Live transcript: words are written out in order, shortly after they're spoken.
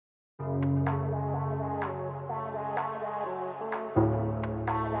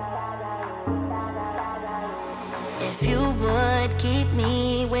If you would keep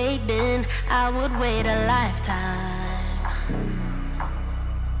me waiting, I would wait a lifetime.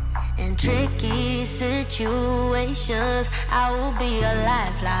 In tricky situations, I will be a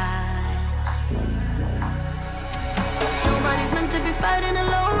lifeline. Nobody's meant to be fighting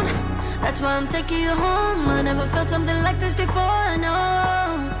alone. That's why I'm taking you home. I never felt something like this before,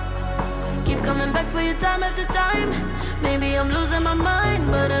 no. Keep coming back for you time after time. Maybe I'm losing my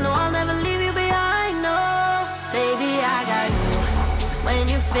mind, but I know I'll never leave you behind, no. Baby, I got you. When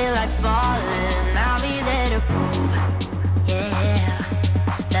you feel like falling, I'll be there to prove, yeah,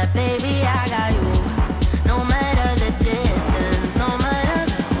 that baby, I got you. No matter the distance, no matter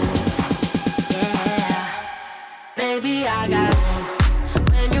the moves, yeah, baby, I got you.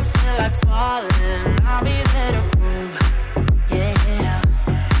 When you feel like falling, I'll be there to prove, yeah,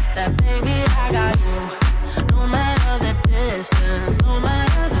 that baby, I got you. No matter the distance, no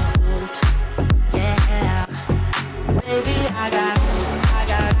matter the moves, yeah, baby, I got you.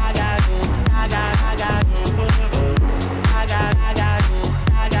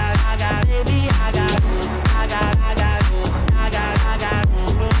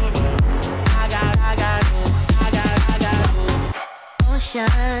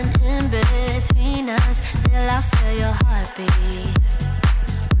 In between us, still I feel your heartbeat.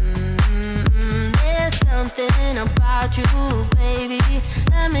 There's something about you, baby,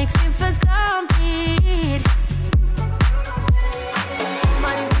 that makes me feel complete.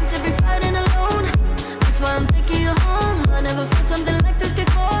 Nobody's meant to be fighting alone. That's why I'm taking you home. I never felt something like this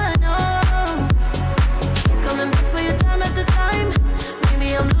before, no. Keep coming back for your time after time.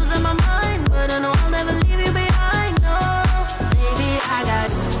 Maybe I'm losing my mind, but I know I'll never leave you behind, no. Baby, I got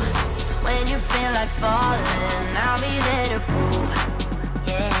you. When you feel like falling, I'll be there to prove,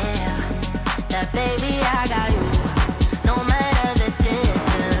 yeah, that baby, I got you. No matter the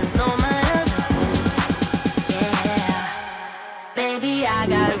distance, no matter the moves, yeah, baby, I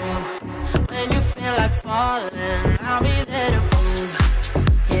got you. When you feel like falling, I'll be there to prove,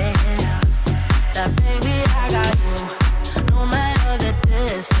 yeah, that baby, I got you. No matter the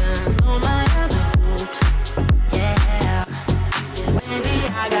distance, no matter the moves, yeah, baby,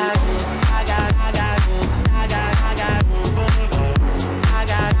 I got you.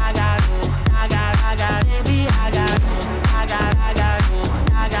 Baby,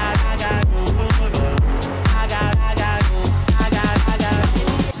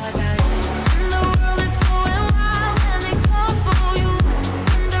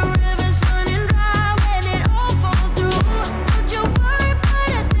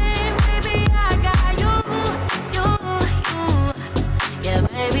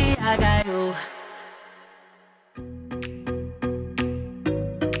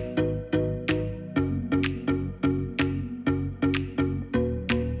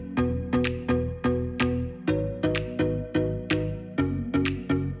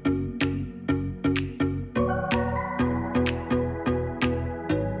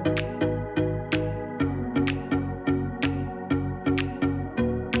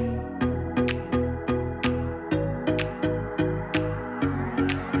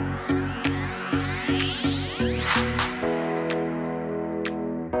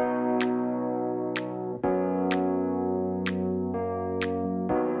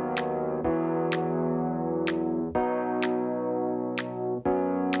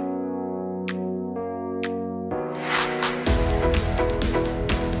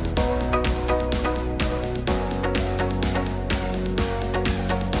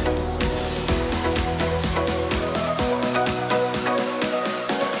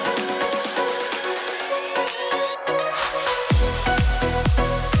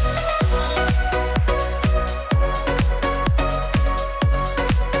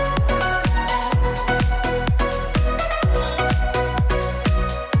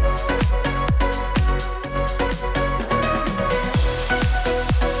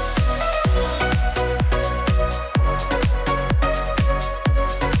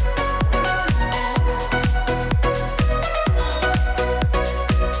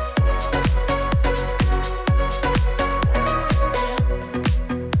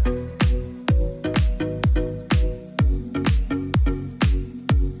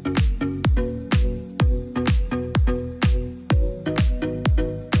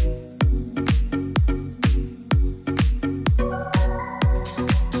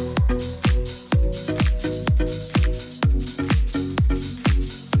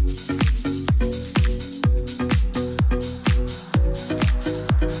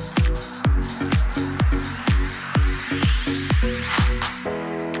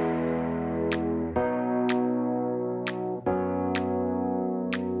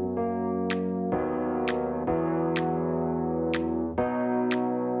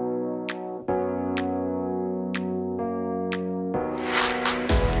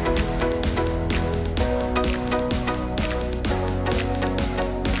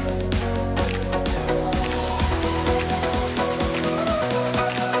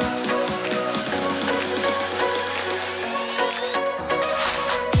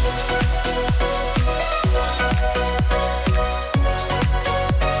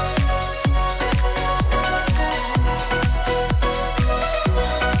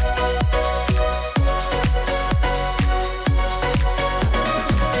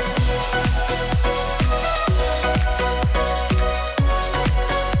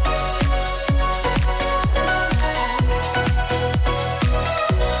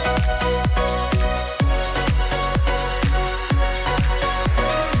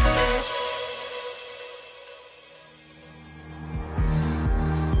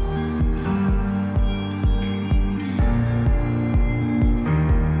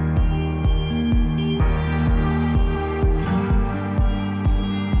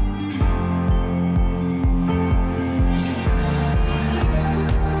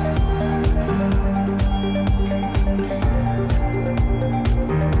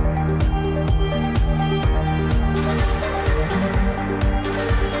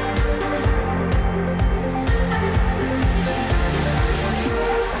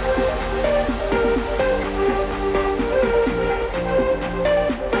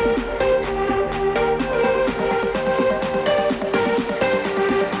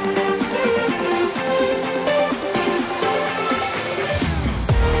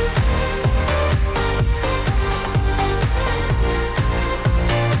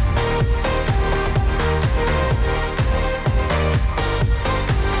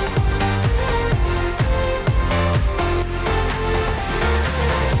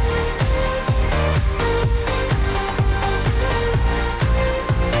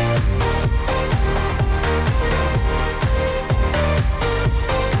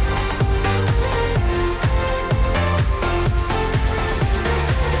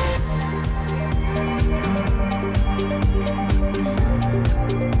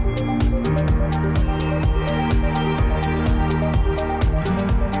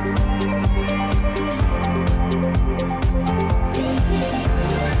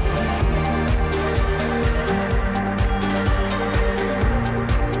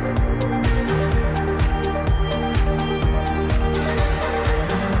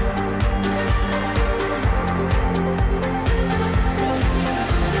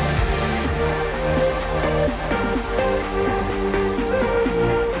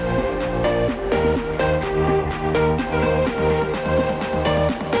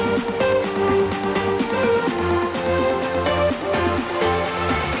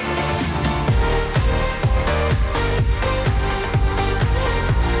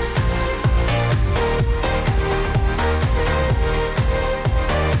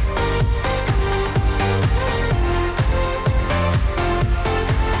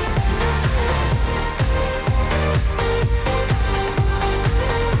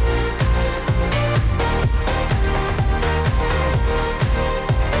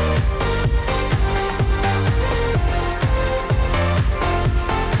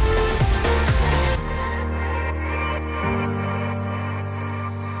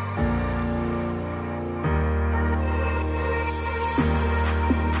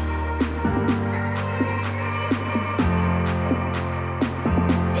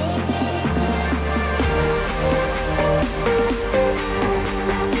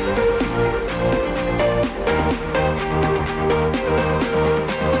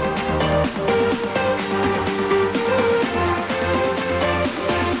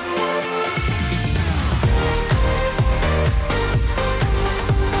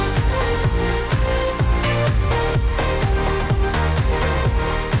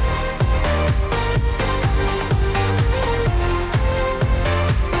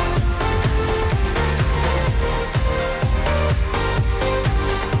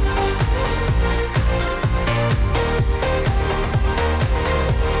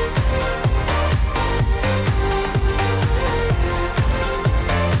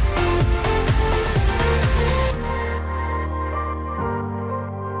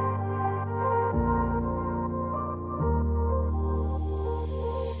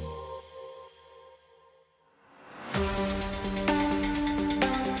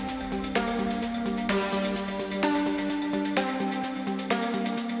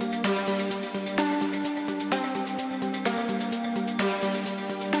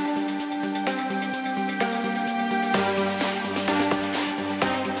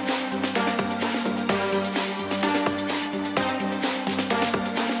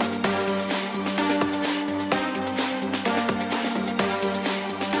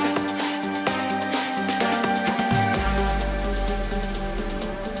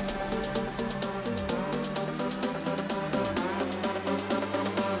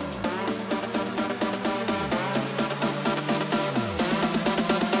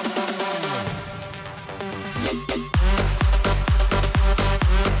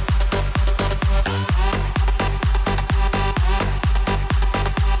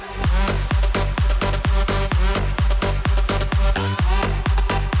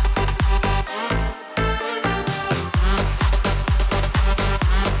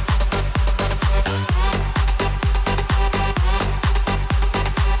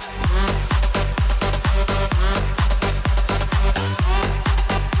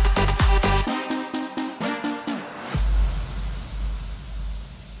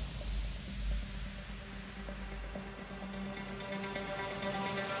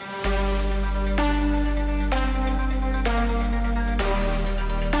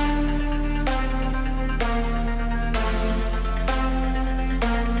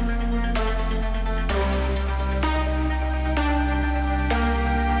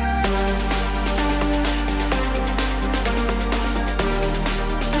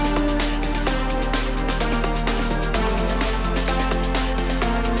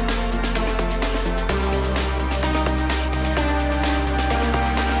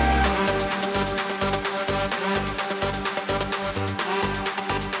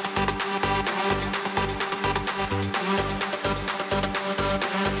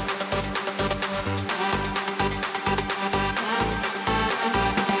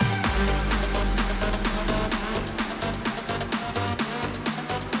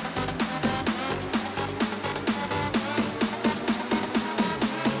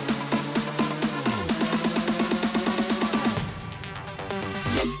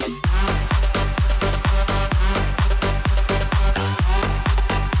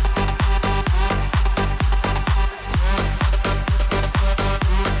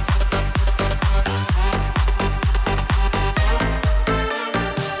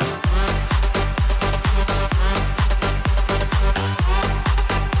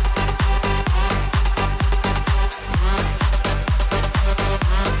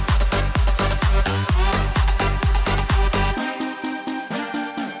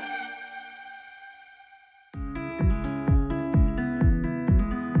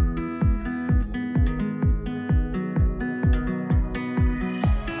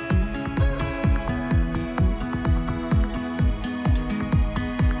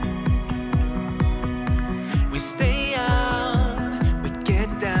 stay out, we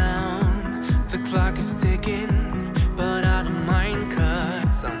get down. The clock is ticking, but I don't mind,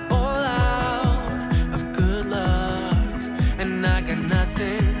 'cause I'm all out of good luck, and I got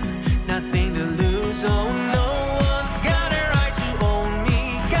nothing, nothing to lose. Oh, no one's got a right to own me.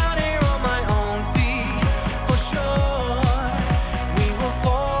 Got it on my own feet, for sure. We will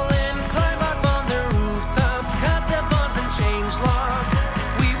fall and climb up on the rooftops, cut the bonds and change locks.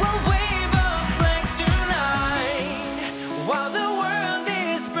 We will wave our flags tonight while the world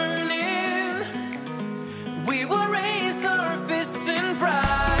is burning. We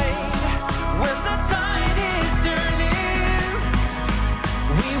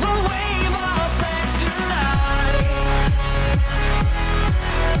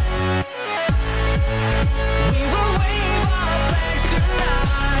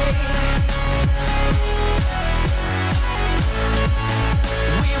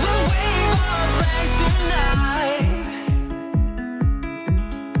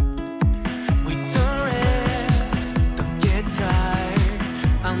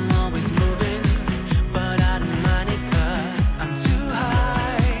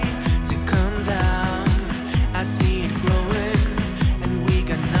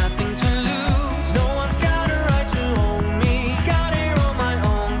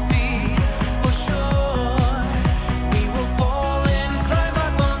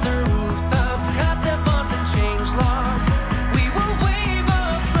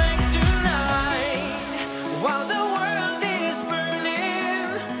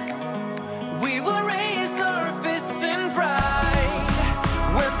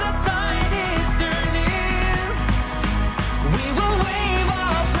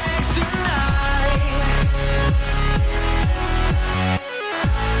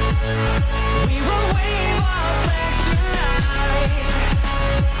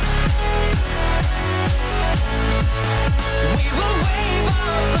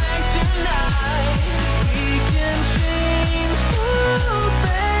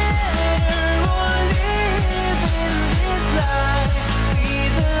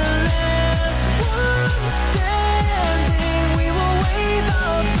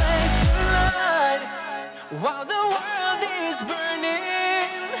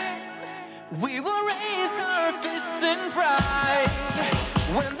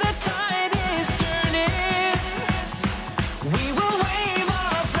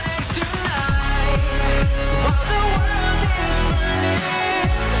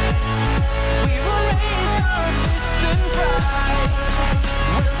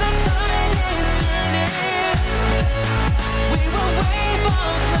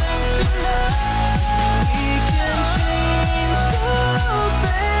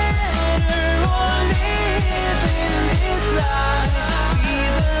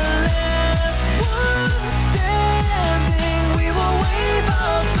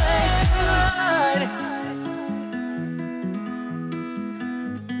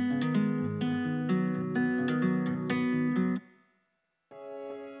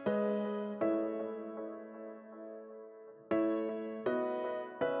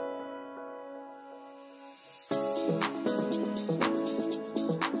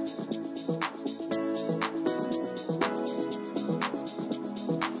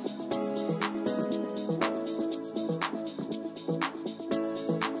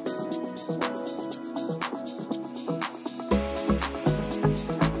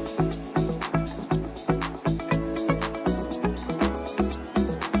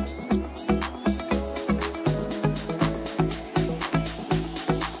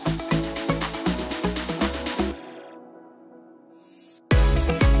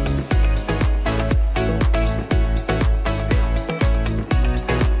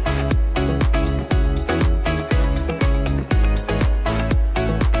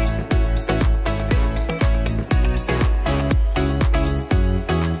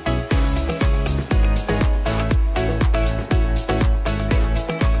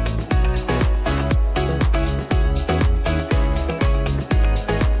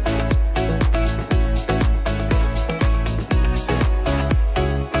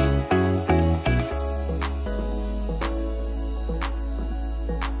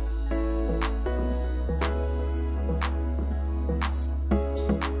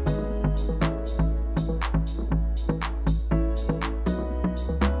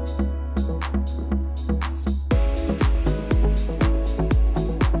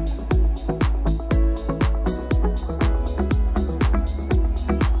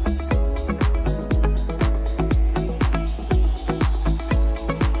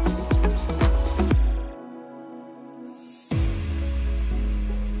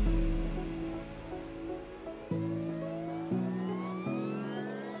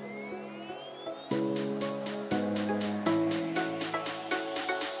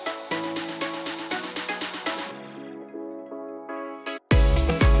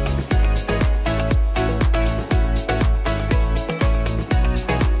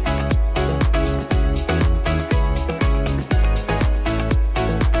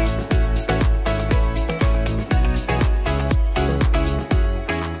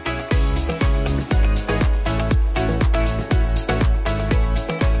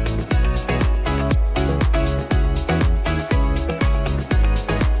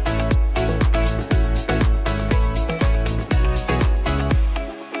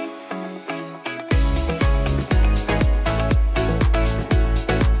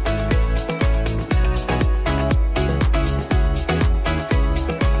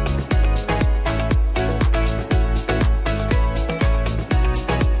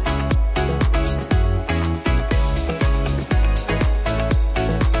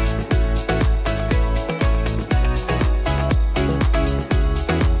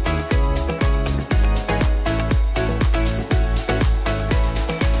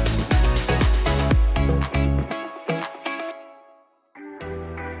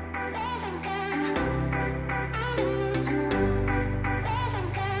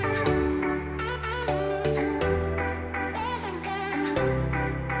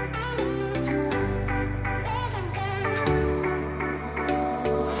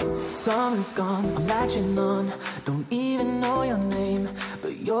Summer's gone, I'm latching on. Don't even know your name,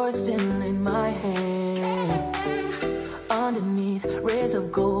 but you're still in my head. Underneath rays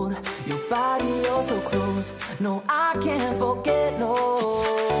of gold, your body oh so close. No, I can't forget, no.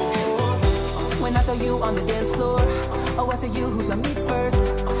 When I saw you on the dance floor, oh, I saw you who saw me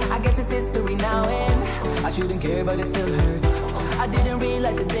first. I guess it's history now and I shouldn't care, but it still hurts. I didn't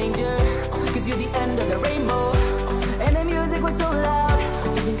realize the danger, cause you're the end of the rainbow. And the music was so loud,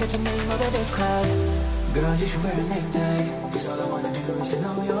 didn't catch your name over this crowd. Girl, you should wear a name tag, cause all I wanna do is to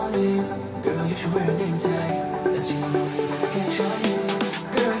know your name. Girl, you should wear a name tag, that's how you know you're gonna get your name.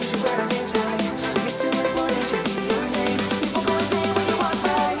 Girl, you should wear a name tag, it's too important to be your name. People gonna say when you walk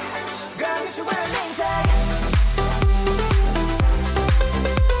by, girl, you should wear a name tag.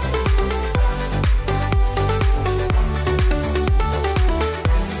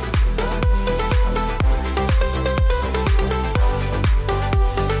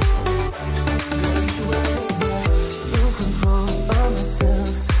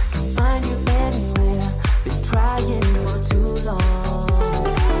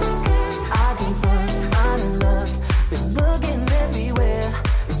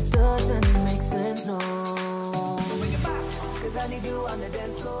 I need you on the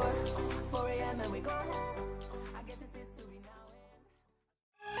dance floor, 4 a.m. and we go home.